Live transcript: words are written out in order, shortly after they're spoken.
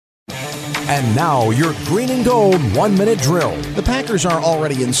And now your Green and Gold 1-minute drill. The Packers are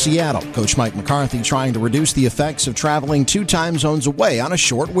already in Seattle. Coach Mike McCarthy trying to reduce the effects of traveling 2 time zones away on a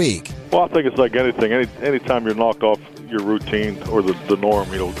short week. Well, I think it's like anything. Anytime you're knocked off your routine or the norm,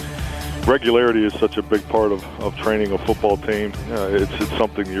 regularity is such a big part of training a football team. It's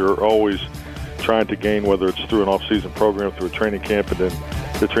something you're always trying to gain, whether it's through an off-season program, through a training camp, and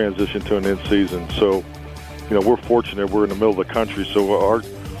then the transition to an in-season. So, we're fortunate. We're in the middle of the country, so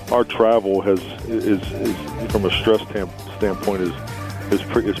our travel is from a stress standpoint is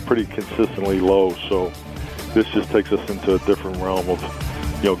pretty consistently low. So this just takes us into a different realm of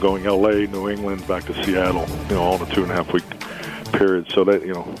going L.A., New England, back to Seattle, all in a 2.5-week period. So that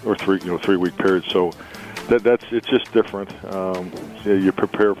or 3-week period. So it's just different. You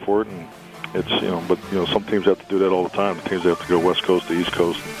prepare for it, and it's but some teams have to do that all the time. The teams have to go West Coast to East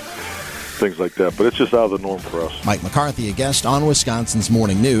Coast, things like that. But it's just out of the norm for us. Mike McCarthy, a guest on Wisconsin's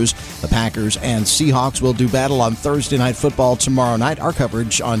Morning News. The Packers and Seahawks will do battle on Thursday Night Football tomorrow night. Our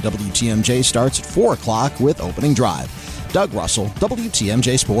coverage on WTMJ starts at 4 o'clock with opening drive. Doug Russell,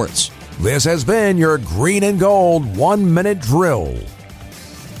 WTMJ Sports. This has been your Green and Gold 1-minute drill.